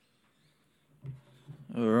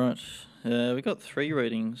All right. We've got 3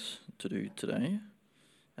 readings to do today.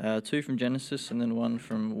 2 from Genesis and then 1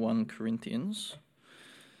 from 1 Corinthians.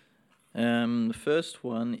 The first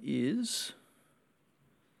one is,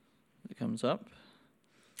 it comes up,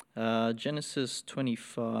 Genesis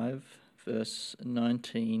 25, verse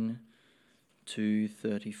 19 to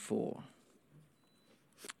 34.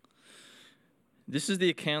 This is the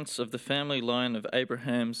accounts of the family line of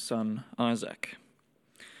Abraham's son Isaac.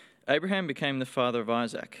 Abraham became the father of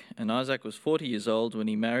Isaac, and Isaac was 40 years old when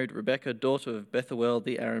he married Rebekah, daughter of Bethuel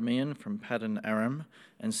the Aramean from Paddan Aram,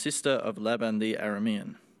 and sister of Laban the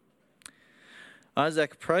Aramean.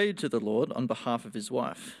 Isaac prayed to the Lord on behalf of his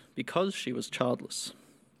wife, because she was childless.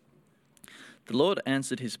 The Lord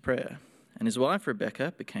answered his prayer, and his wife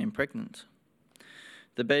Rebekah became pregnant.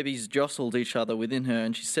 The babies jostled each other within her,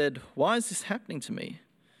 and she said, "Why is this happening to me?"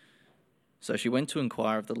 So she went to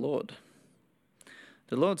inquire of the Lord.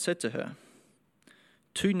 The Lord said to her,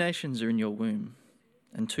 "2 nations are in your womb,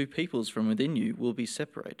 and 2 peoples from within you will be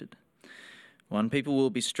separated. One people will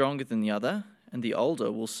be stronger than the other, and the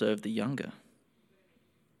older will serve the younger."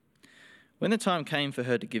 When the time came for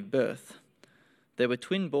her to give birth, there were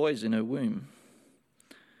twin boys in her womb.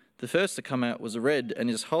 The first to come out was red, and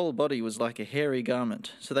his whole body was like a hairy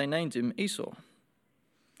garment, so they named him Esau.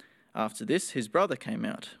 After this, his brother came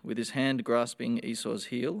out, with his hand grasping Esau's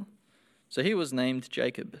heel, so he was named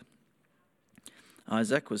Jacob.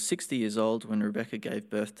 Isaac was 60 years old when Rebekah gave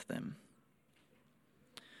birth to them.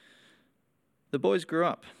 The boys grew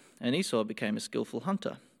up, and Esau became a skillful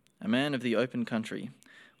hunter, a man of the open country,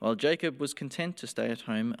 while Jacob was content to stay at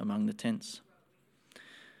home among the tents.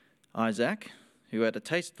 Isaac, who had a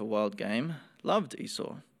taste for wild game, loved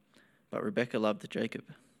Esau, but Rebekah loved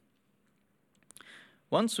Jacob.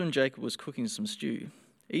 Once when Jacob was cooking some stew,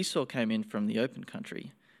 Esau came in from the open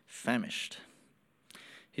country, famished.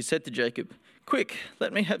 He said to Jacob, "Quick,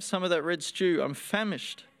 let me have some of that red stew, I'm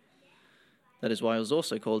famished." That is why it was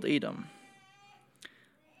also called Edom.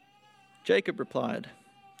 Jacob replied,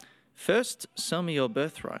 "First, sell me your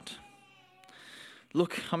birthright."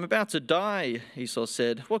 "Look, I'm about to die," Esau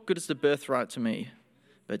said. "What good is the birthright to me?"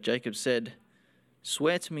 But Jacob said,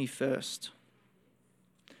 "Swear to me first."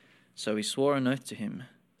 So he swore an oath to him,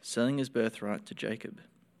 selling his birthright to Jacob.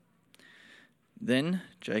 Then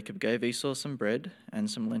Jacob gave Esau some bread and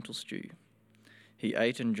some lentil stew. He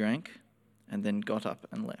ate and drank, and then got up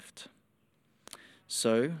and left.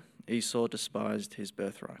 So Esau despised his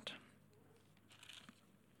birthright.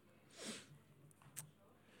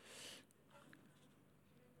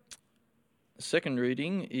 The second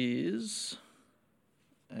reading is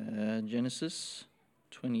Genesis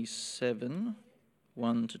 27,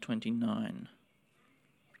 1 to 29.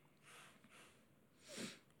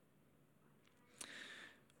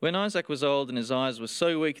 When Isaac was old and his eyes were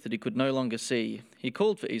so weak that he could no longer see, he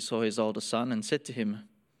called for Esau his older son and said to him,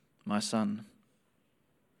 "My son."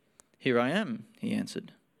 "Here I am," he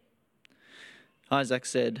answered. Isaac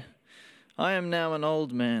said, "I am now an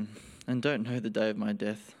old man and don't know the day of my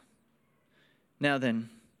death. Now then,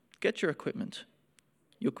 get your equipment,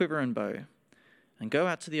 your quiver and bow, and go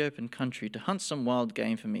out to the open country to hunt some wild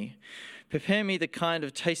game for me. Prepare me the kind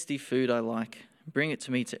of tasty food I like, and bring it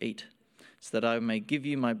to me to eat, so that I may give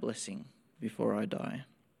you my blessing before I die."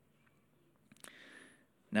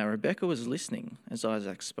 Now Rebekah was listening as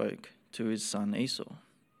Isaac spoke to his son Esau.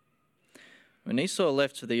 When Esau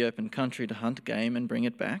left for the open country to hunt game and bring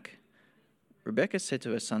it back, Rebekah said to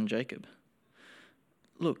her son Jacob,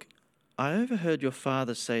 "Look, I overheard your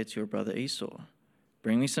father say to your brother Esau,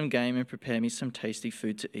 'Bring me some game and prepare me some tasty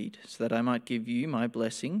food to eat, so that I might give you my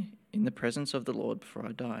blessing in the presence of the Lord before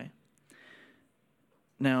I die.'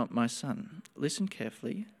 Now, my son, listen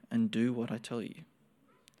carefully and do what I tell you.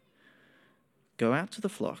 Go out to the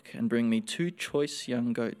flock and bring me 2 choice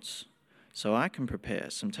young goats, so I can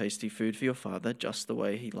prepare some tasty food for your father just the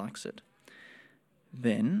way he likes it.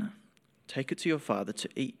 Then take it to your father to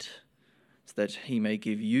eat, so that he may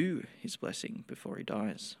give you his blessing before he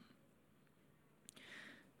dies."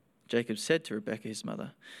 Jacob said to Rebekah his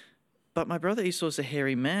mother, "But my brother Esau is a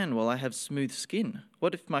hairy man, while I have smooth skin.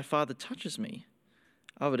 What if my father touches me?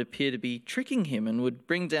 I would appear to be tricking him and would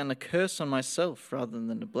bring down a curse on myself rather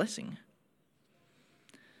than a blessing."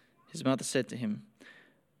 His mother said to him,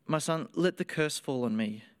 "My son, let the curse fall on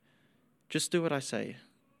me. Just do what I say.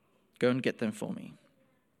 Go and get them for me."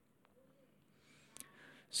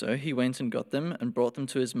 So he went and got them and brought them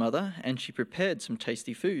to his mother, and she prepared some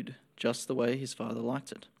tasty food, just the way his father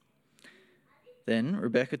liked it. Then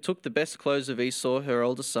Rebekah took the best clothes of Esau, her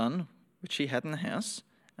older son, which she had in the house,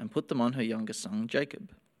 and put them on her younger son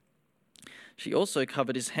Jacob. She also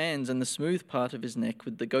covered his hands and the smooth part of his neck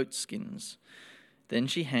with the goat skins. Then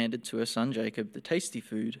she handed to her son Jacob the tasty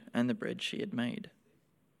food and the bread she had made.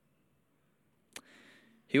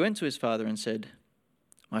 He went to his father and said,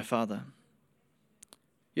 "My father."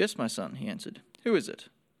 "Yes, my son," he answered. "Who is it?"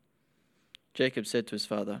 Jacob said to his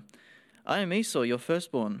father, "I am Esau, your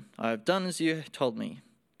firstborn. I have done as you told me.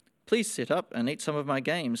 Please sit up and eat some of my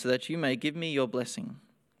game so that you may give me your blessing."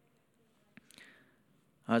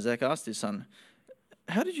 Isaac asked his son,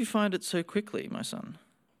 "How did you find it so quickly, my son?"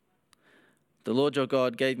 "The Lord your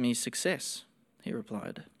God gave me success," he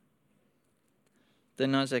replied.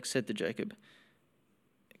 Then Isaac said to Jacob,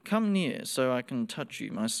 "Come near so I can touch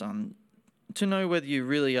you, my son, to know whether you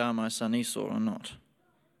really are my son Esau or not."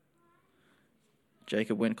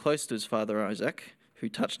 Jacob went close to his father Isaac, who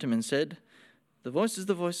touched him and said, "The voice is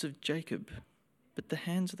the voice of Jacob, but the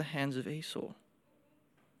hands are the hands of Esau."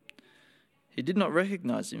 He did not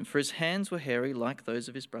recognize him, for his hands were hairy like those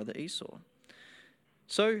of his brother Esau.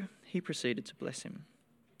 So he proceeded to bless him.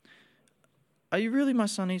 "Are you really my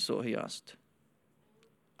son Esau?" he asked.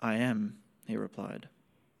 "I am," he replied.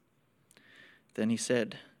 Then he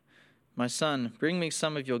said, "My son, bring me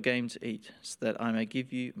some of your game to eat, so that I may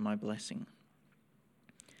give you my blessing."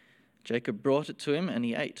 Jacob brought it to him, and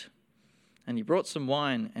he ate. And he brought some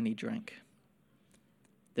wine, and he drank.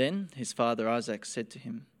 Then his father Isaac said to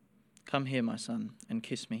him, "Come here, my son, and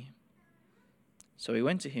kiss me." So he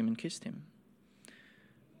went to him and kissed him.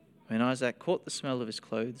 When Isaac caught the smell of his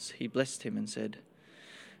clothes, he blessed him and said,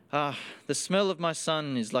 "Ah, the smell of my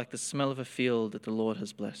son is like the smell of a field that the Lord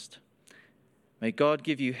has blessed. May God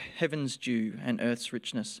give you heaven's dew and earth's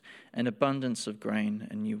richness and abundance of grain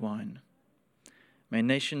and new wine. May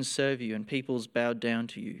nations serve you and peoples bow down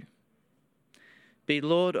to you. Be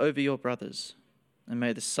Lord over your brothers, and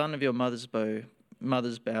may the son of your mothers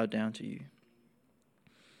bow down to you.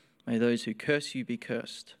 May those who curse you be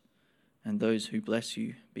cursed, and those who bless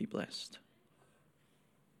you be blessed."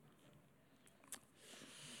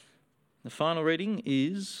 The final reading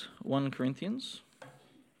is 1 Corinthians.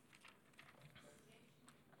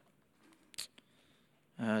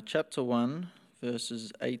 Chapter 1,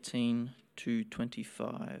 verses 18 to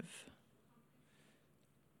 25.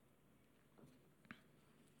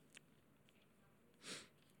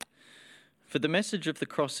 For the message of the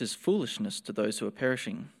cross is foolishness to those who are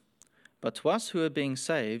perishing, but to us who are being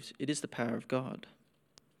saved, it is the power of God.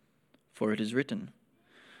 For it is written,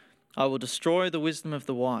 "I will destroy the wisdom of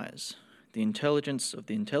the wise, the intelligence of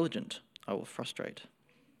the intelligent I will frustrate."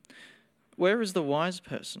 Where is the wise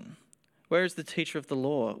person? Where is the teacher of the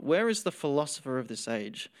law? Where is the philosopher of this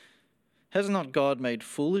age? Has not God made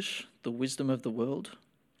foolish the wisdom of the world?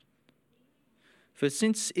 For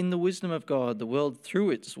since in the wisdom of God the world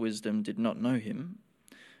through its wisdom did not know him,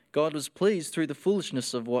 God was pleased through the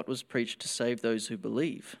foolishness of what was preached to save those who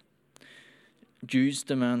believe. Jews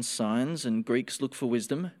demand signs and Greeks look for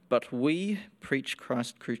wisdom, but we preach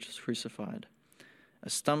Christ crucified, a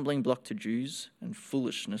stumbling block to Jews and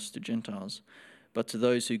foolishness to Gentiles. But to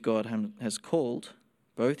those who God has called,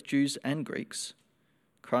 both Jews and Greeks,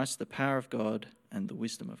 Christ the power of God and the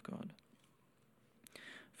wisdom of God.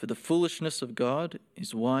 For the foolishness of God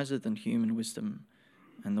is wiser than human wisdom,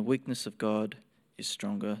 and the weakness of God is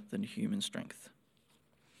stronger than human strength.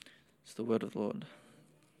 It's the word of the Lord.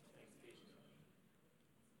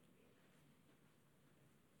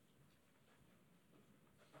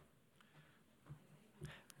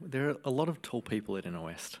 There are a lot of tall people at Inner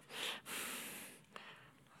West.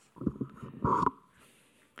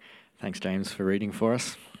 Thanks, James, for reading for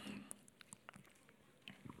us.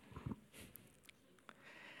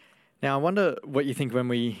 Now, I wonder what you think when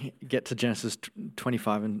we get to Genesis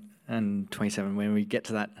 25 and 27, when we get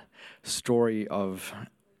to that story of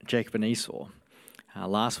Jacob and Esau.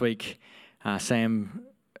 Last week, Sam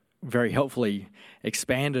very helpfully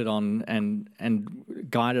expanded on and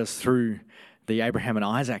guided us through the Abraham and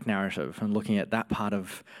Isaac narrative and looking at that part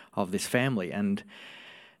of this family and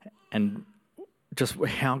just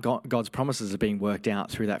how God's promises are being worked out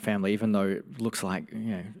through that family, even though it looks like,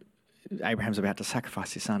 Abraham's about to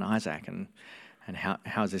sacrifice his son Isaac, and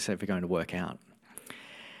how is this ever going to work out?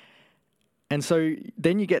 And so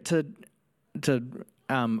then you get to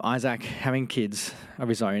Isaac having kids of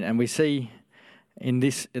his own, and we see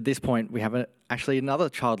at this point we have actually another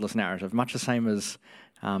childless narrative, much the same as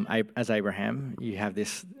Abraham. You have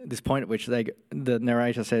this point at which the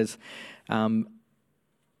narrator says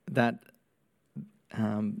that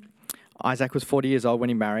Isaac was 40 years old when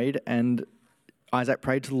he married, and Isaac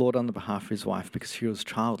prayed to the Lord on the behalf of his wife because she was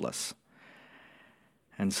childless.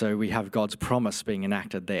 And so we have God's promise being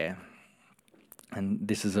enacted there. And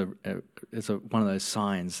this is one of those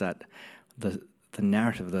signs that the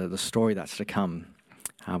narrative, the story that's to come,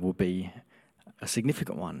 will be a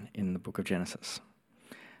significant one in the book of Genesis.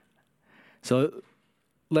 So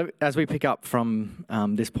as we pick up from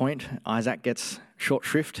this point, Isaac gets short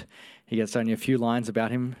shrift. He gets only a few lines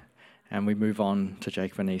about him, and we move on to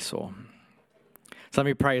Jacob and Esau. So let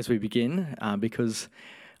me pray as we begin, because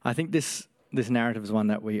I think this narrative is one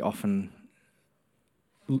that we often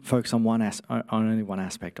focus on only one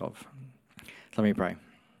aspect of. Let me pray.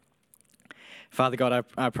 Father God,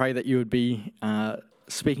 I pray that you would be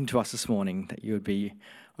speaking to us this morning, that you would be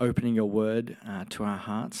opening your word to our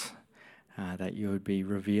hearts, that you would be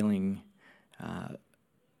revealing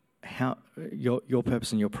how your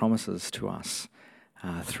purpose and your promises to us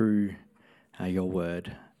through your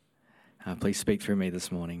word. Please speak through me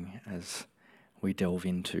this morning as we delve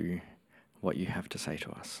into what you have to say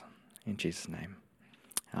to us. In Jesus' name,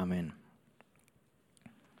 amen.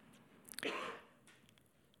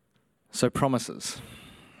 So promises.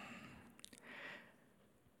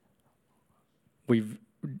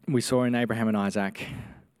 We saw in Abraham and Isaac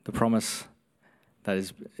the promise that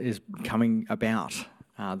is coming about.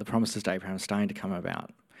 The promises to Abraham are starting to come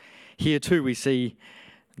about. Here too we see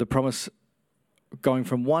the promise going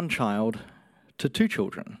from one child to two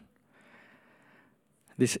children.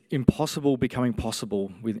 This impossible becoming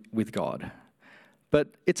possible with God. But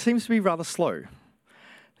it seems to be rather slow.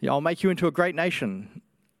 I'll make you into a great nation,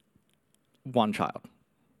 one child.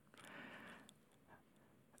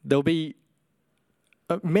 There'll be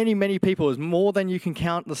many, many people, as more than you can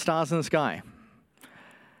count the stars in the sky.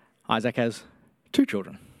 Isaac has two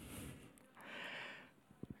children.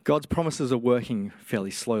 God's promises are working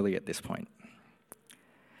fairly slowly at this point.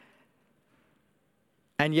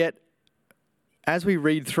 And yet, as we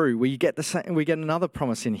read through, we get another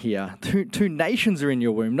promise in here. Two nations are in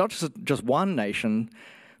your womb, not just one nation,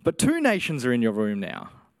 but two nations are in your womb now.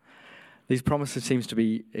 These promises seems to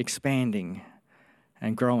be expanding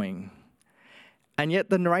and growing. And yet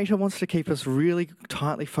the narrator wants to keep us really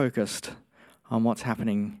tightly focused on what's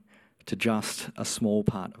happening to just a small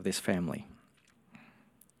part of this family.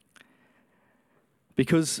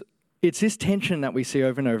 Because it's this tension that we see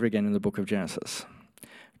over and over again in the book of Genesis.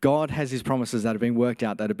 God has his promises that are being worked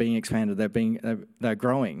out, that are being expanded, they're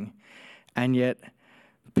growing. And yet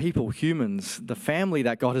people, humans, the family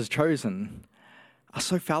that God has chosen are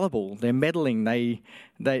so fallible. They're meddling. They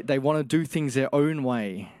want to do things their own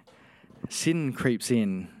way. Sin creeps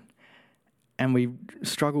in. And we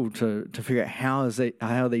struggle to figure out how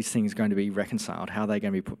are these things going to be reconciled? How are they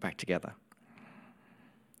going to be put back together?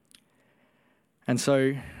 And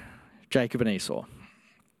so, Jacob and Esau.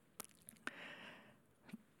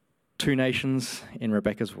 Two nations in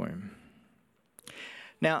Rebekah's womb.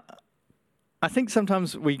 Now, I think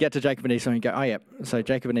sometimes we get to Jacob and Esau and go, oh yeah, so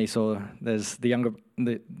Jacob and Esau, there's the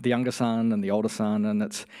younger son and the older son, and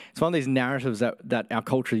it's one of these narratives that our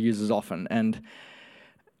culture uses often. And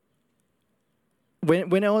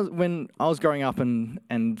when I was growing up and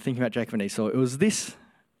thinking about Jacob and Esau, it was this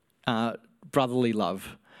brotherly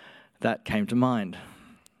love that came to mind.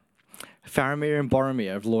 Faramir and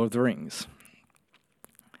Boromir of Lord of the Rings.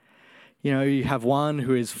 You know, you have one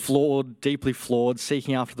who is flawed, deeply flawed,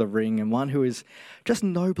 seeking after the ring, and one who is just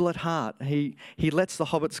noble at heart. He lets the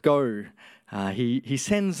hobbits go. He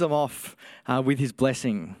sends them off with his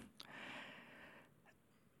blessing.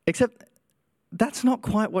 Except that's not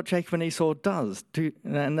quite what Jacob and Esau does,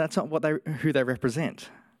 and that's not who they represent.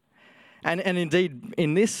 And indeed,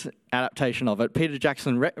 in this adaptation of it, Peter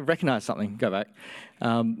Jackson recognised something. Go back.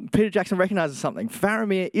 Peter Jackson recognises something.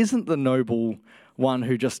 Faramir isn't the noble one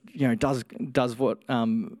who just does what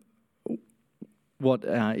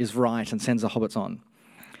is right and sends the hobbits on.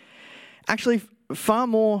 Actually, far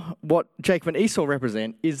more what Jacob and Esau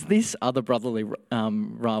represent is this other brotherly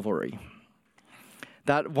rivalry.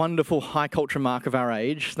 That wonderful high culture mark of our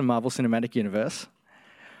age, the Marvel Cinematic Universe,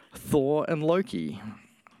 Thor and Loki.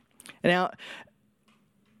 Now,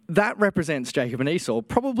 that represents Jacob and Esau,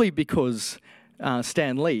 probably because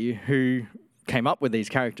Stan Lee, who came up with these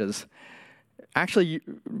characters, actually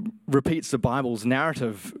repeats the Bible's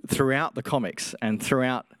narrative throughout the comics and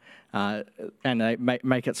throughout, and they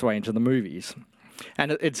make its way into the movies.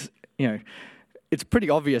 And it's pretty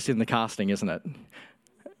obvious in the casting, isn't it?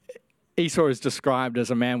 Esau is described as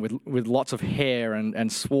a man with lots of hair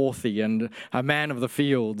and swarthy and a man of the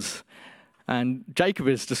fields. And Jacob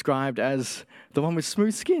is described as the one with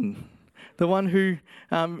smooth skin, the one who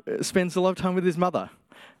spends a lot of time with his mother.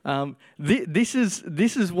 This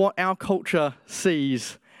is what our culture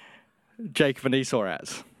sees Jacob and Esau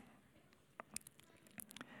as.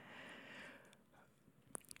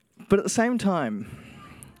 But at the same time,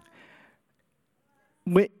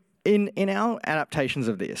 in our adaptations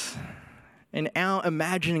of this, in our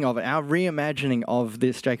imagining of it, our reimagining of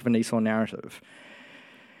this Jacob and Esau narrative,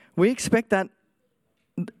 we expect that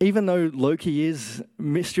even though Loki is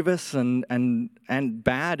mischievous and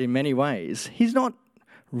bad in many ways, he's not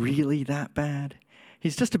really that bad.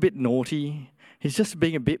 He's just a bit naughty. He's just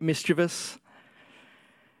being a bit mischievous.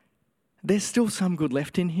 There's still some good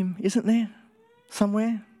left in him, isn't there?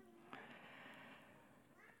 Somewhere.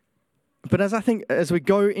 But as we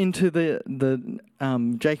go into the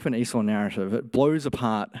Jacob and Esau narrative, it blows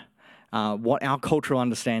apart what our cultural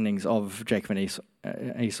understandings of Jacob and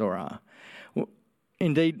Esau are.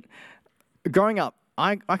 Indeed, growing up,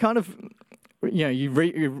 I kind of, you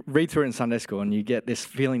read through it in Sunday school and you get this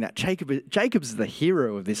feeling that Jacob's the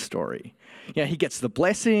hero of this story. He gets the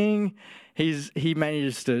blessing, he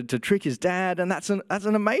manages to trick his dad, and that's an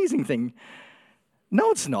amazing thing.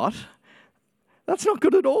 No, it's not. That's not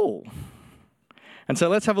good at all. And so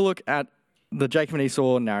let's have a look at the Jacob and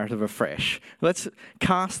Esau narrative afresh. Let's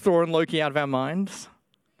cast Thor and Loki out of our minds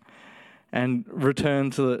and return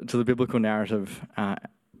to the biblical narrative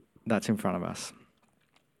that's in front of us.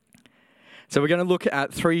 So we're going to look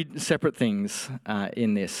at three separate things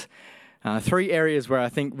in this. Three areas where I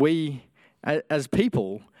think we, as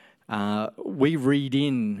people, we read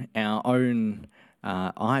in our own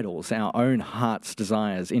idols, our own heart's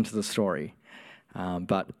desires into the story.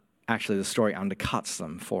 But actually the story undercuts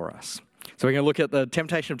them for us. So we're going to look at the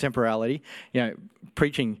temptation of temporality.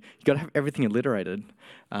 Preaching, you've got to have everything alliterated.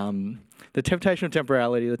 The temptation of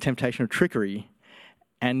temporality, the temptation of trickery,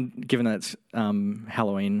 and given that it's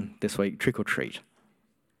Halloween this week, trick or treat.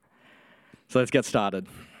 So let's get started.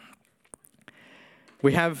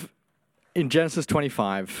 We have in Genesis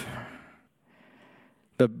 25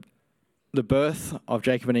 the birth of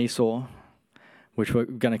Jacob and Esau, which we're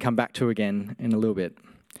going to come back to again in a little bit.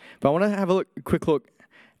 But I want to have a quick look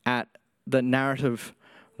at the narrative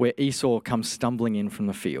where Esau comes stumbling in from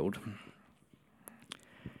the field.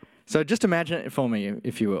 So just imagine it for me,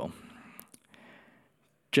 if you will.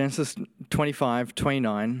 Genesis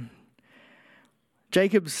 25:29.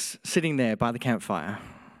 Jacob's sitting there by the campfire.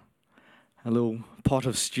 A little pot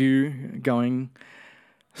of stew going,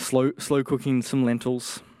 slow cooking some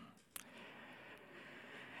lentils.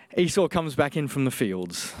 Esau comes back in from the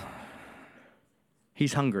fields.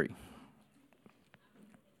 He's hungry.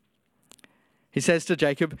 He says to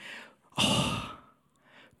Jacob, "Oh,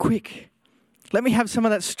 quick, let me have some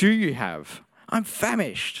of that stew you have. I'm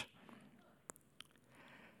famished."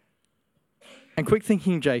 And quick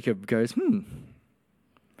thinking Jacob goes,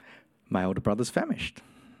 my older brother's famished.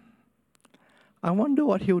 I wonder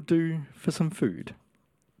what he'll do for some food.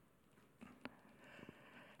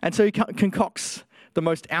 And so he concocts the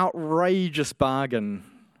most outrageous bargain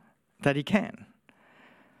that he can.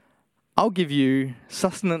 I'll give you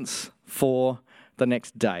sustenance for the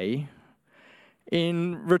next day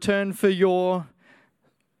in return for your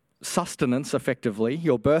sustenance, effectively,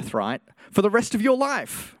 your birthright, for the rest of your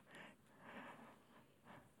life.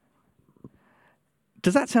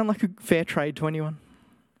 Does that sound like a fair trade to anyone?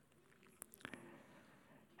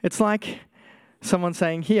 It's like someone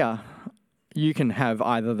saying, "Here, you can have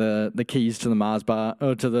either the keys to the Mars bar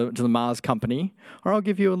or to the Mars company, or I'll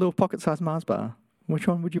give you a little pocket-sized Mars bar. Which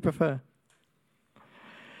one would you prefer?"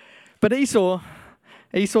 But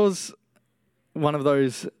Esau's one of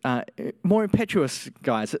those more impetuous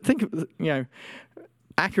guys.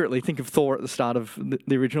 Accurately think of Thor at the start of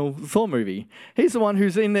the original Thor movie. He's the one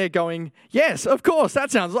who's in there going, "Yes, of course,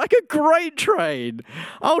 that sounds like a great trade.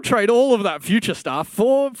 I'll trade all of that future stuff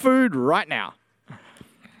for food right now."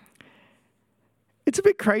 It's a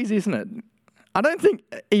bit crazy, isn't it? I don't think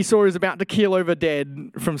Esau is about to keel over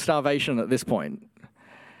dead from starvation at this point.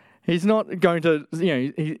 He's not going to,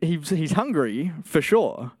 he's hungry for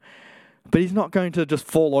sure, but he's not going to just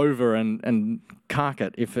fall over and cark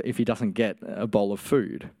it if he doesn't get a bowl of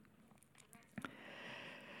food.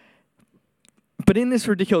 But in this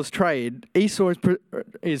ridiculous trade, Esau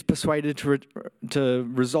is persuaded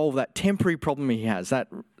to resolve that temporary problem he has, that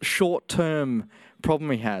short-term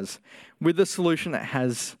problem he has, with a solution that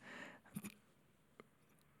has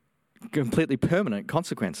completely permanent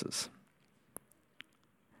consequences.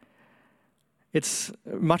 It's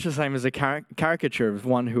much the same as a caricature of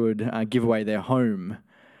one who would give away their home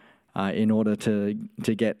in order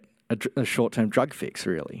to get a short-term drug fix,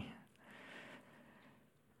 really.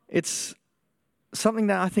 It's something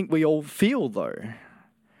that I think we all feel, though.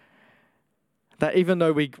 That even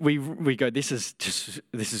though we go, this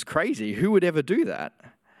is crazy, who would ever do that?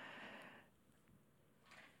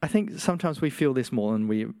 I think sometimes we feel this more than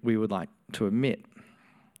we would like to admit.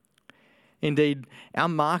 Indeed, our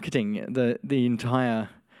marketing, the entire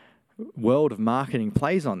world of marketing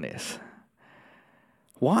plays on this.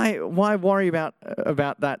 Why worry about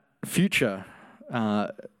that future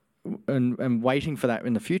and waiting for that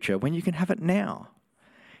in the future when you can have it now?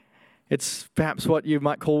 It's perhaps what you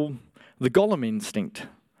might call the Gollum instinct.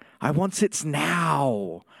 I want it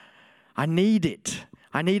now. I need it.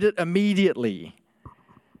 I need it immediately.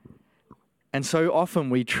 And so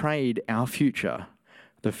often we trade our future,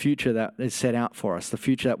 the future that is set out for us, the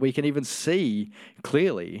future that we can even see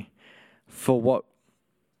clearly, for what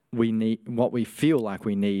we need, what we feel like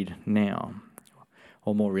we need now,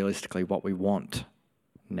 or more realistically, what we want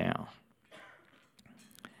now.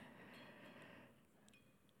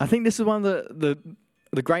 I think this is one of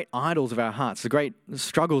the great idols of our hearts, the great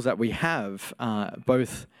struggles that we have,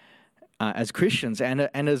 both as Christians and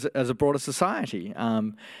as a broader society.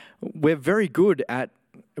 We're very good at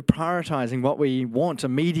prioritizing what we want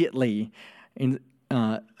immediately,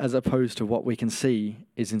 as opposed to what we can see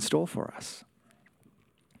is in store for us.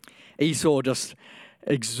 Esau just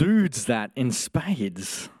exudes that in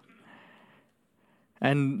spades.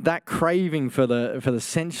 And that craving for the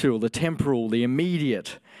sensual, the temporal, the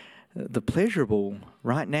immediate, the pleasurable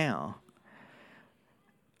right now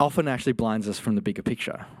often actually blinds us from the bigger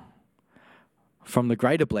picture, from the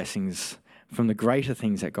greater blessings, from the greater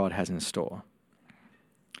things that God has in store.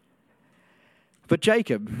 But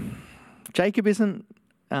Jacob isn't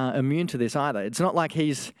immune to this either. It's not like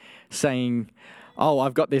he's saying, oh,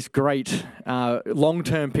 I've got this great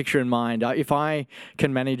long-term picture in mind. If I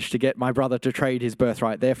can manage to get my brother to trade his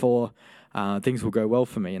birthright, therefore things will go well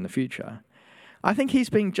for me in the future. I think he's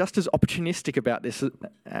being just as opportunistic about this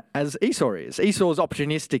as Esau is. Esau's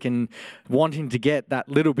opportunistic in wanting to get that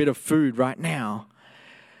little bit of food right now.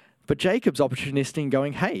 But Jacob's opportunistic in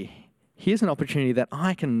going, hey, here's an opportunity that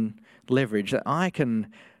I can leverage, that I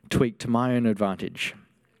can tweak to my own advantage.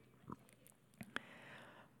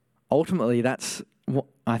 Ultimately, that's what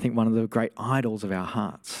I think one of the great idols of our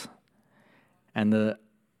hearts. And the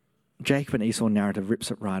Jacob and Esau narrative rips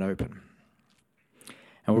it right open.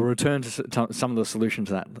 And we'll return to some of the solution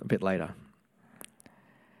to that a bit later.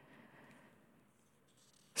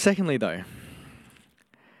 Secondly, though,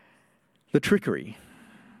 the trickery.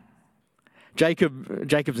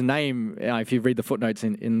 Jacob's name, if you read the footnotes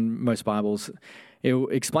in most Bibles, it will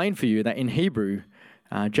explain for you that in Hebrew,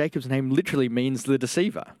 Jacob's name literally means the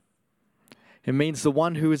deceiver. It means the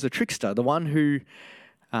one who is a trickster, the one who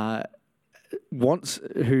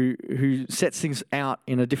who sets things out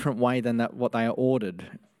in a different way than what they are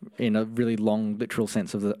ordered, in a really long literal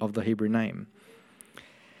sense of the Hebrew name.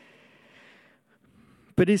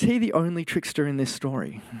 But is he the only trickster in this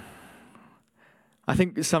story? I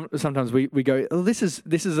think sometimes we go, oh, this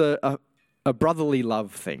is a brotherly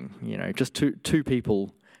love thing, just two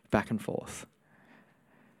people back and forth.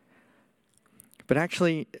 But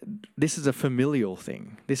actually, this is a familial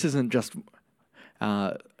thing. This isn't just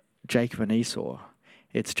Jacob and Esau.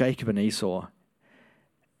 It's Jacob and Esau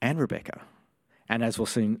and Rebekah. And as we'll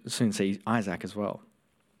soon see, Isaac as well.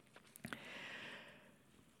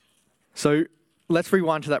 So let's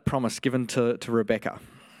rewind to that promise given to Rebekah.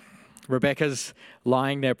 Rebekah's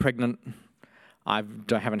lying there pregnant. I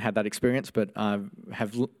haven't had that experience, but I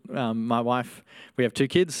have my wife. We have 2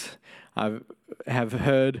 kids. I have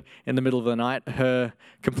heard in the middle of the night her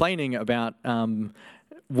complaining about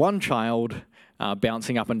one child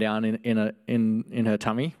bouncing up and down in her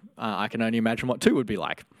tummy. I can only imagine what 2 would be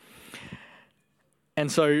like.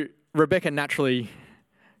 And so Rebekah naturally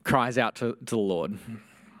cries out to the Lord.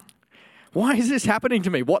 Why is this happening to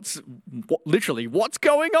me? What's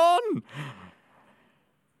going on?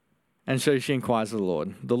 And so she inquires of the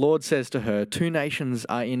Lord. The Lord says to her, 2 nations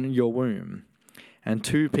are in your womb, and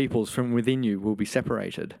 2 peoples from within you will be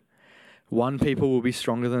separated. One people will be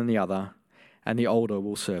stronger than the other, and the older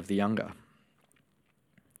will serve the younger.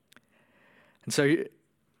 And so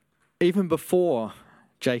even before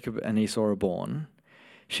Jacob and Esau are born,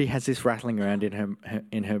 she has this rattling around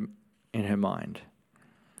in her mind.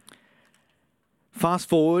 Fast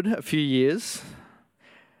forward a few years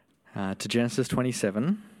to Genesis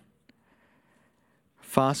 27.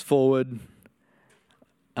 Fast forward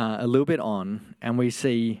a little bit on, and we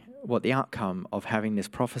see what the outcome of having this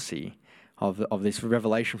prophecy, of this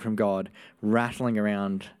revelation from God rattling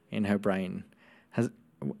around in her brain,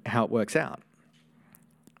 how it works out.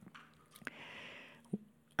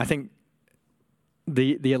 I think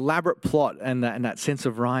the elaborate plot and that sense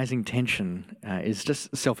of rising tension is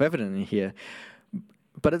just self-evident in here.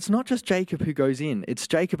 But it's not just Jacob who goes in. It's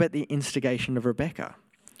Jacob at the instigation of Rebekah.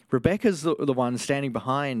 Rebekah's the one standing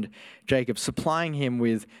behind Jacob, supplying him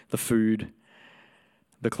with the food,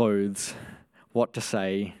 the clothes, what to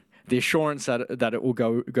say, the assurance that it will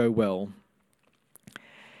go well.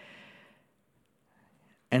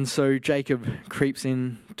 And so Jacob creeps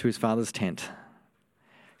in to his father's tent,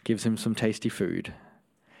 gives him some tasty food,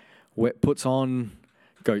 puts on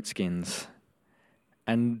goat skins,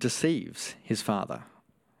 and deceives his father.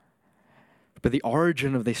 But the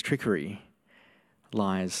origin of this trickery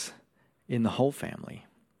lies in the whole family,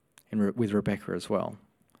 with Rebekah as well.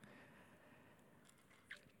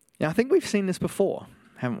 Now, I think we've seen this before,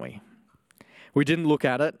 haven't we? We didn't look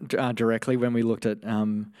at it directly when we looked at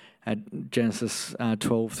Genesis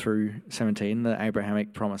 12 through 17, the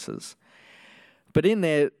Abrahamic promises. But in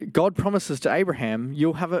there, God promises to Abraham,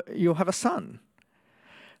 you'll have a son.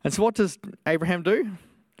 And so what does Abraham do?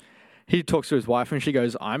 He talks to his wife and she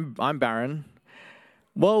goes, I'm barren.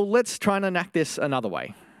 Well, let's try and enact this another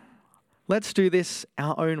way. Let's do this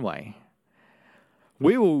our own way.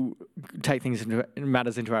 We will take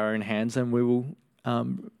matters into our own hands, and we will.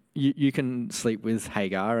 You can sleep with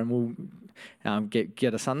Hagar, and we'll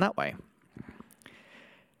get a son that way.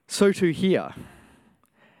 So too here,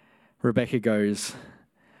 Rebekah goes,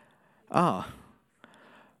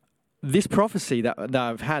 this prophecy that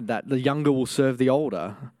I've had, that the younger will serve the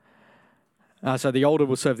older, so the older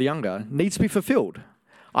will serve the younger, needs to be fulfilled.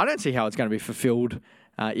 I don't see how it's going to be fulfilled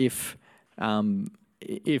if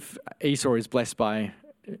Esau is blessed by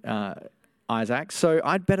Isaac, so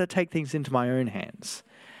I'd better take things into my own hands.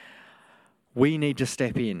 We need to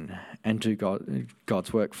step in and do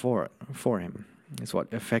God's work for him, is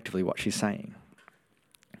effectively what she's saying.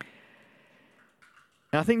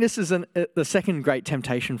 And I think this is the second great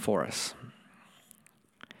temptation for us.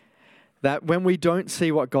 That when we don't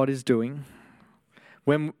see what God is doing,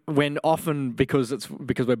 when often because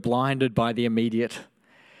we're blinded by the immediate,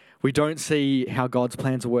 we don't see how God's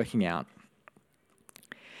plans are working out,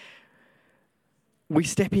 we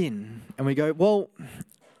step in and we go, well,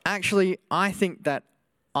 actually, I think that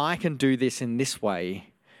I can do this in this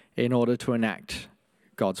way in order to enact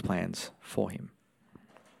God's plans for him.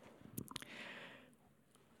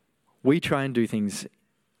 We try and do things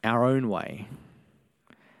our own way,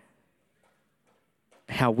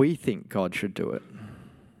 how we think God should do it,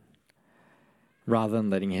 rather than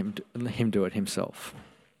letting him do it himself.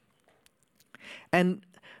 And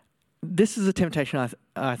this is a temptation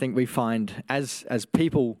I think we find as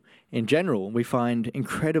people in general, we find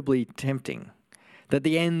incredibly tempting, that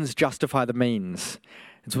the ends justify the means.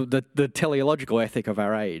 It's the teleological ethic of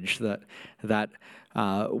our age, that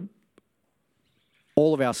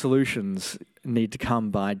all of our solutions need to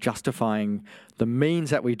come by justifying the means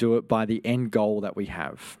that we do it by the end goal that we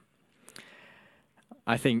have.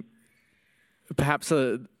 I think perhaps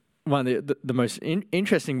one of the most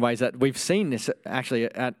interesting ways that we've seen this actually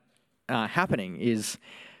happening is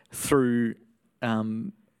through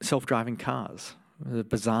self-driving cars, the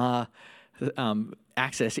bizarre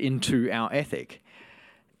access into our ethic.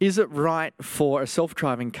 Is it right for a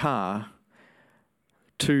self-driving car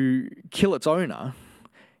to kill its owner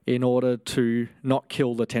in order to not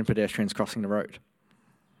kill the 10 pedestrians crossing the road?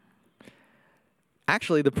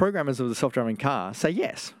 Actually, the programmers of the self-driving car say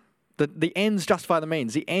yes. The ends justify the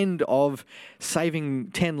means. The end of saving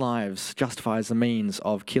 10 lives justifies the means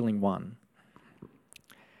of killing one.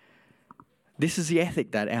 This is the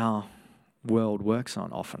ethic that our world works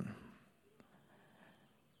on often.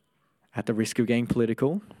 At the risk of getting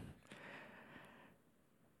political,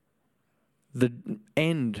 the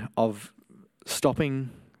end of stopping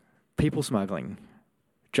people smuggling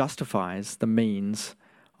justifies the means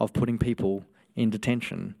of putting people in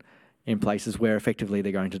detention in places where effectively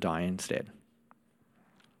they're going to die instead.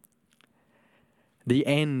 The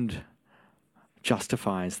end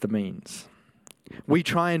justifies the means. We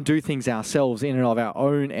try and do things ourselves in and of our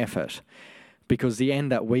own effort because the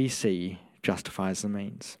end that we see justifies the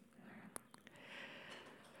means.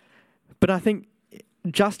 But I think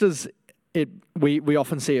just as we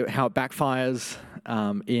often see how it backfires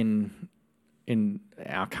in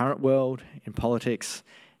our current world, in politics,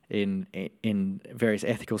 in various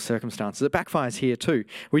ethical circumstances, it backfires here too.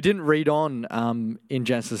 We didn't read on in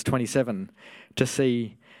Genesis 27 to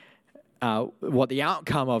see what the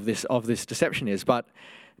outcome of this deception is, but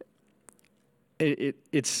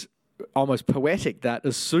it's almost poetic that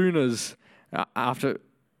as soon as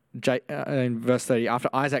in verse 30, after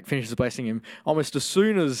Isaac finishes blessing him, almost as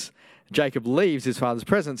soon as Jacob leaves his father's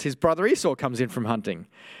presence, his brother Esau comes in from hunting,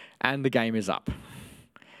 and the game is up.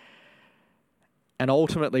 And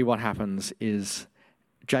ultimately what happens is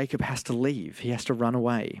Jacob has to leave. He has to run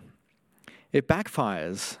away. It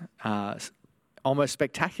backfires almost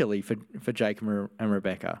spectacularly for Jacob and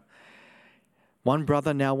Rebekah. One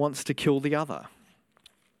brother now wants to kill the other.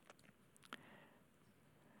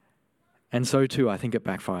 And so too, I think it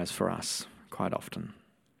backfires for us quite often.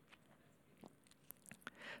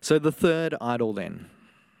 So the third idol then.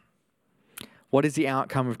 What is the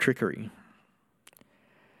outcome of trickery?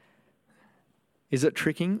 Is it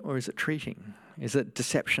tricking or is it treating? Is it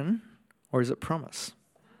deception or is it promise?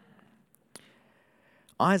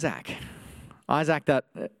 Isaac that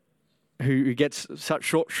who gets such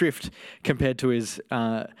short shrift compared to his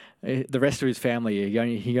the rest of his family.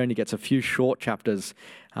 He only gets a few short chapters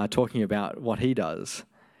talking about what he does.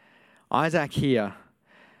 Isaac here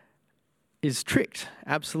is tricked,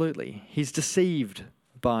 absolutely. He's deceived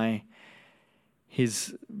by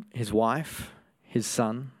his wife, his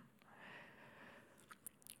son.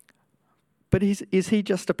 But is he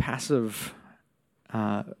just a passive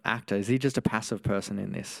actor? Is he just a passive person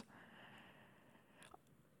in this?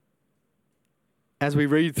 As we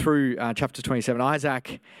read through chapter 27,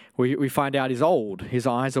 Isaac, we find out is old. His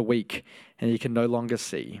eyes are weak and he can no longer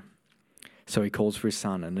see. So he calls for his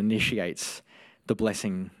son and initiates the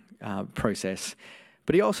blessing process.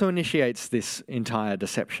 But he also initiates this entire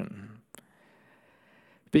deception.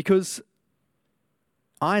 Because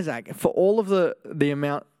Isaac, for all of the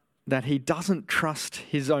amount that he doesn't trust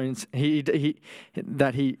his own, he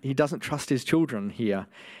doesn't trust his children here,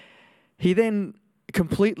 he then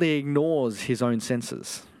completely ignores his own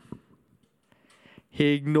senses.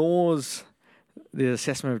 He ignores the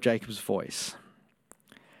assessment of Jacob's voice.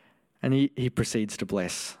 And he proceeds to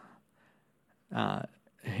bless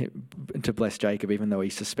Jacob, even though he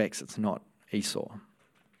suspects it's not Esau.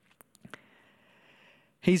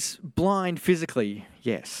 He's blind physically,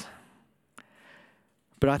 yes.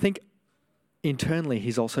 But I think internally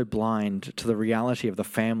he's also blind to the reality of the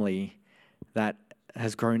family that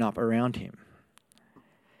has grown up around him.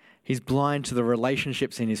 He's blind to the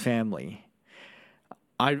relationships in his family.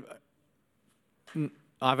 I've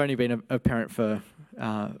only been a parent for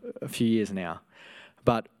a few years now,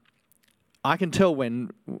 but I can tell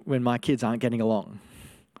when my kids aren't getting along.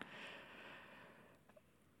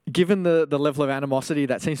 Given the level of animosity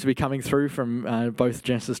that seems to be coming through from both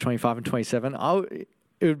Genesis 25 and 27,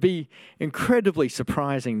 it would be incredibly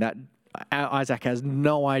surprising that Isaac has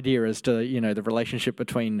no idea as to the relationship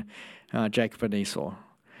between Jacob and Esau.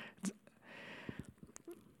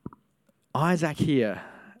 Isaac here,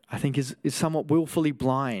 I think, is somewhat willfully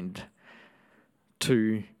blind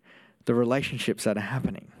to the relationships that are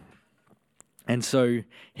happening. And so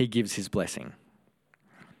he gives his blessing.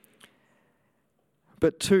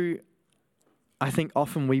 But two, I think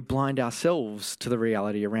often we blind ourselves to the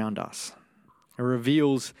reality around us. It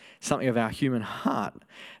reveals something of our human heart,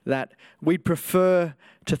 that we'd prefer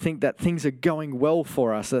to think that things are going well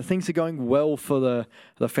for us, that things are going well for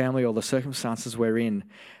the family or the circumstances we're in,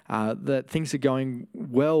 that things are going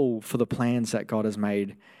well for the plans that God has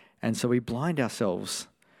made. And so we blind ourselves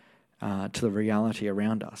to the reality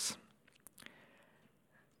around us.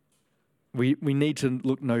 We need to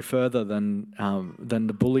look no further than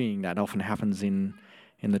the bullying that often happens in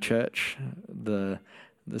the church, the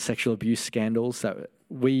sexual abuse scandals that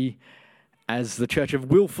we, as the church,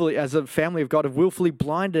 as a family of God, have willfully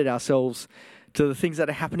blinded ourselves to the things that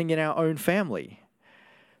are happening in our own family,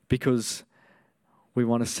 because we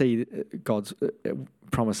want to see God's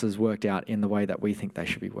promises worked out in the way that we think they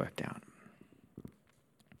should be worked out.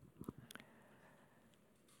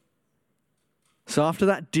 So after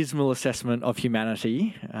that dismal assessment of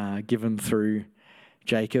humanity given through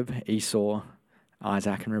Jacob, Esau,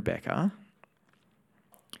 Isaac and Rebekah,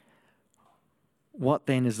 what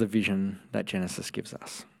then is the vision that Genesis gives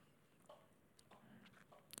us?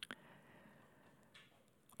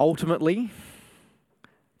 Ultimately,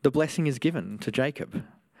 the blessing is given to Jacob.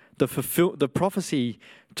 The prophecy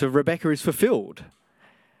to Rebekah is fulfilled.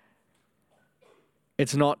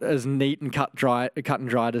 It's not as neat and cut and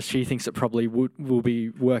dried as she thinks it probably will be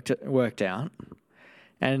worked out.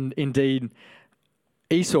 And indeed,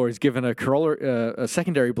 Esau is given a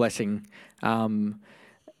secondary blessing,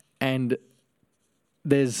 and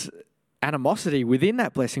there's animosity within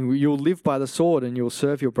that blessing. You'll live by the sword and you'll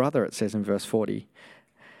serve your brother, it says in verse 40.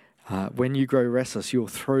 When you grow restless, you'll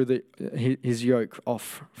throw his yoke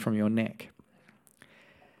off from your neck.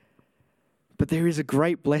 But there is a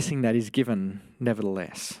great blessing that is given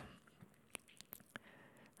nevertheless.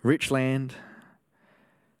 Rich land,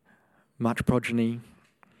 much progeny,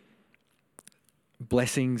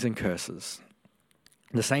 blessings and curses.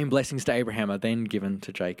 The same blessings to Abraham are then given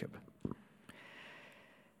to Jacob.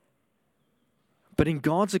 But in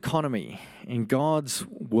God's economy, in God's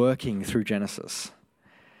working through Genesis,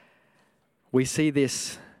 we see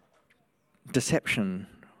this deception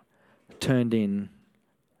turned in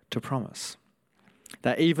to promise.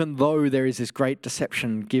 That even though there is this great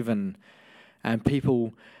deception given, and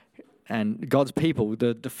people, and God's people,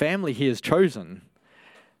 the family he has chosen,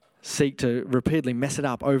 seek to repeatedly mess it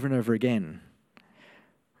up over and over again.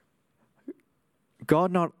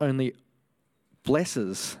 God not only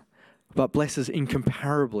blesses, but blesses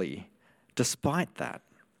incomparably despite that.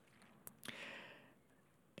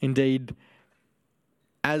 Indeed,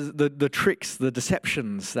 as the tricks, the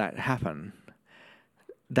deceptions that happen,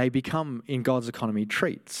 they become, in God's economy,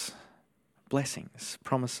 treats, blessings,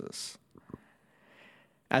 promises.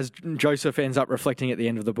 As Joseph ends up reflecting at the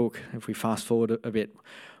end of the book, if we fast forward a bit,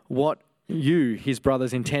 what you, his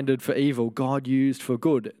brothers, intended for evil, God used for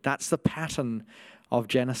good. That's the pattern of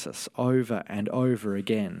Genesis over and over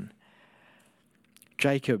again.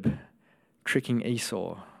 Jacob tricking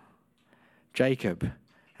Esau. Jacob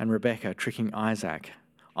and Rebekah tricking Isaac.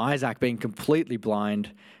 Isaac being completely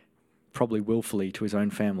blind, probably willfully, to his own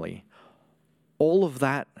family. All of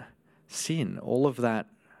that sin, all of that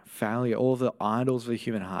failure, all of the idols of the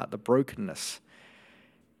human heart, the brokenness,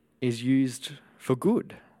 is used for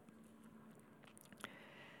good.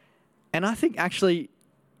 And I think actually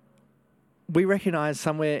we recognize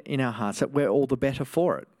somewhere in our hearts that we're all the better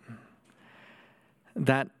for it.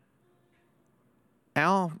 That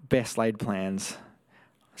our best laid plans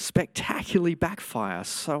spectacularly backfire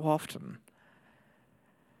so often.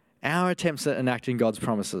 Our attempts at enacting God's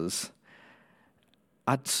promises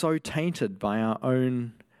are so tainted by our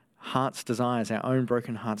own heart's desires, our own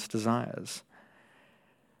broken heart's desires,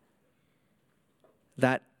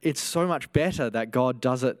 that it's so much better that God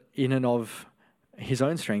does it in and of his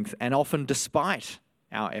own strength, and often despite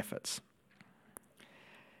our efforts.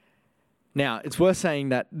 Now, it's worth saying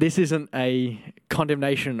that this isn't a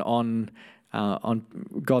condemnation on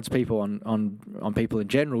God's people, on people in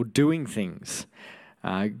general doing things.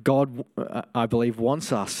 God, I believe,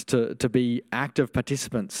 wants us to be active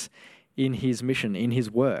participants in his mission, in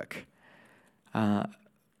his work.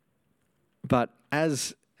 But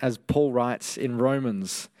as Paul writes in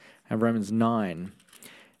Romans 9,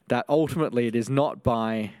 that ultimately it is not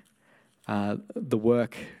by the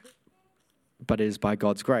work, but it is by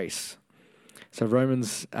God's grace. So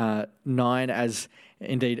Romans 9, as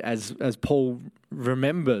Paul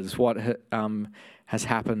remembers what has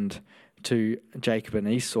happened to Jacob and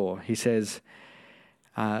Esau, he says,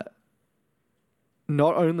 not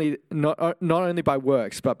only by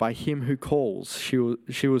works, but by him who calls,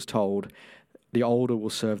 she was told, the older will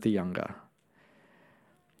serve the younger.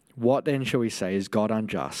 What then shall we say? Is God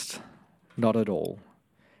unjust? Not at all.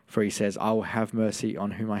 For he says, I will have mercy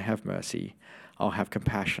on whom I have mercy. I'll have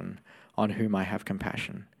compassion on whom I have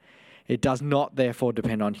compassion. It does not therefore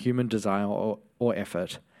depend on human desire or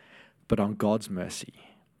effort, but on God's mercy.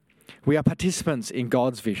 We are participants in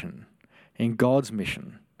God's vision, in God's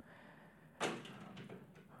mission.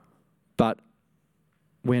 But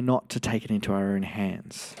we're not to take it into our own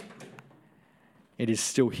hands. It is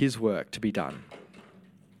still his work to be done.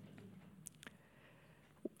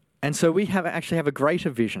 And so we actually have a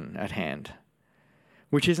greater vision at hand,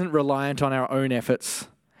 which isn't reliant on our own efforts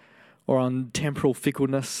or on temporal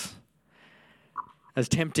fickleness, as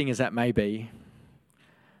tempting as that may be,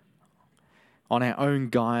 on our own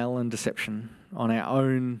guile and deception, on our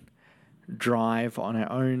own drive, on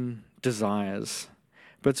our own desires,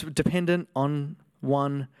 but it's dependent on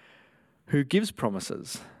one who gives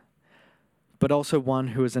promises, but also one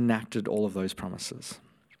who has enacted all of those promises.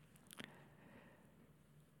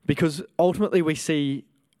 Because ultimately we see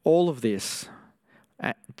all of this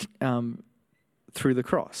through the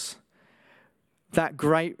cross. That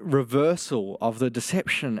great reversal of the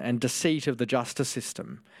deception and deceit of the justice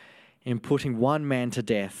system in putting one man to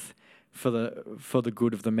death for the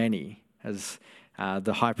good of the many, as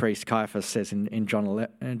the high priest Caiaphas says in John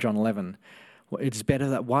 11. It's better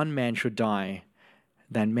that one man should die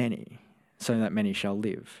than many, so that many shall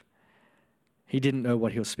live. He didn't know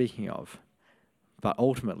what he was speaking of, but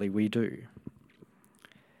ultimately we do.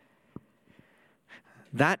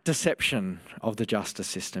 That deception of the justice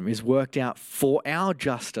system is worked out for our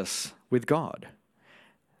justice with God.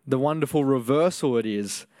 The wonderful reversal it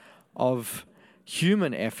is of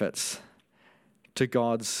human efforts to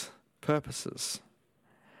God's purposes.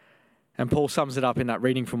 And Paul sums it up in that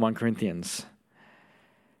reading from 1 Corinthians,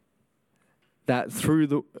 that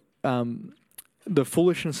through the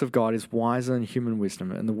foolishness of God is wiser than human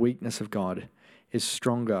wisdom, and the weakness of God is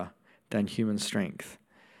stronger than human strength.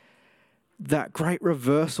 That great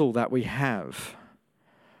reversal that we have,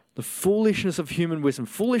 the foolishness of human wisdom,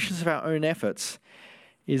 foolishness of our own efforts,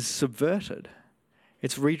 is subverted.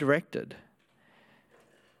 It's redirected.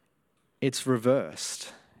 It's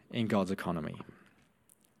reversed in God's economy.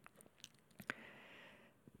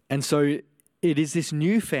 And so it is this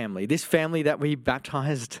new family, that we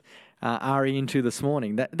baptized Ari into this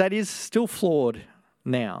morning, that is still flawed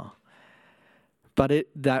now, but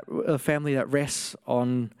a family that rests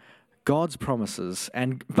on God's promises,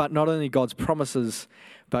 but not only God's promises,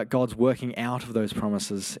 but God's working out of those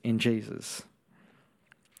promises in Jesus.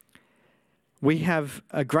 We have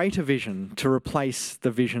a greater vision to replace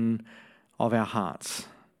the vision of our hearts.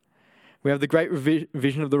 We have the great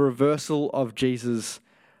vision of the reversal of Jesus'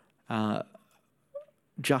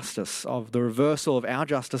 justice, of the reversal of our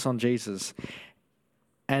justice on Jesus.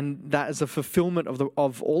 And that is a fulfillment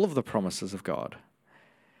of all of the promises of God.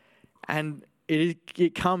 And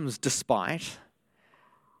it comes despite,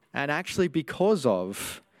 and actually because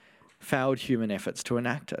of, failed human efforts to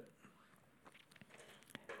enact it.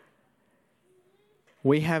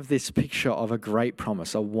 We have this picture of a great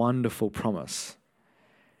promise, a wonderful promise,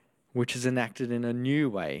 which is enacted in a new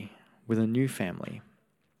way with a new family.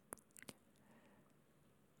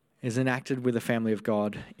 Is enacted with the family of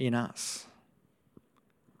God in us.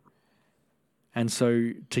 And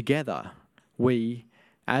so together, we,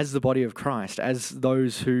 as the body of Christ, as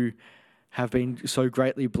those who have been so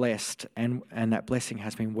greatly blessed and that blessing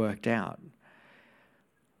has been worked out,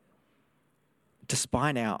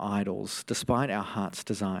 despite our idols, despite our heart's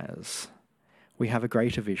desires, we have a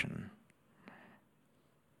greater vision.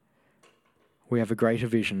 We have a greater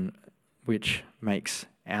vision which makes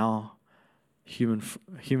our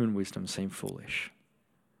human wisdom seem foolish.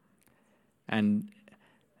 And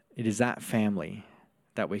it is that family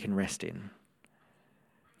that we can rest in.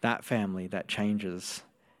 That family that changes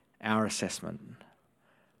our assessment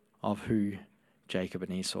of who Jacob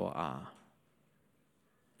and Esau are.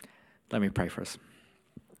 Let me pray for us.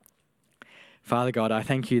 Father God, I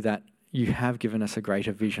thank you that you have given us a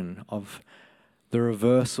greater vision of the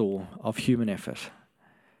reversal of human effort.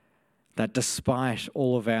 That despite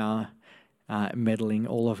all of our meddling,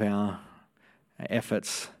 all of our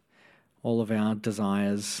efforts, all of our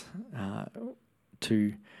desires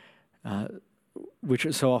which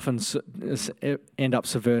so often end up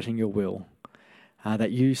subverting your will,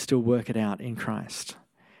 that you still work it out in Christ,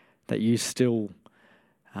 that you still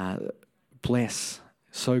bless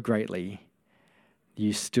so greatly,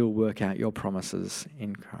 you still work out your promises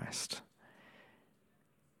in Christ.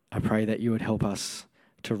 I pray that you would help us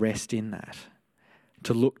to rest in that,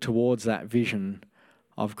 to look towards that vision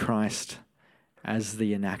of Christ as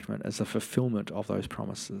the enactment, as the fulfillment of those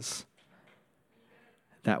promises,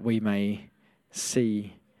 that we may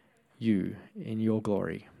see you in your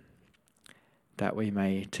glory, that we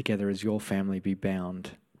may together as your family be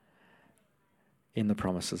bound in the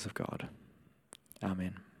promises of God.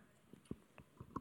 Amen.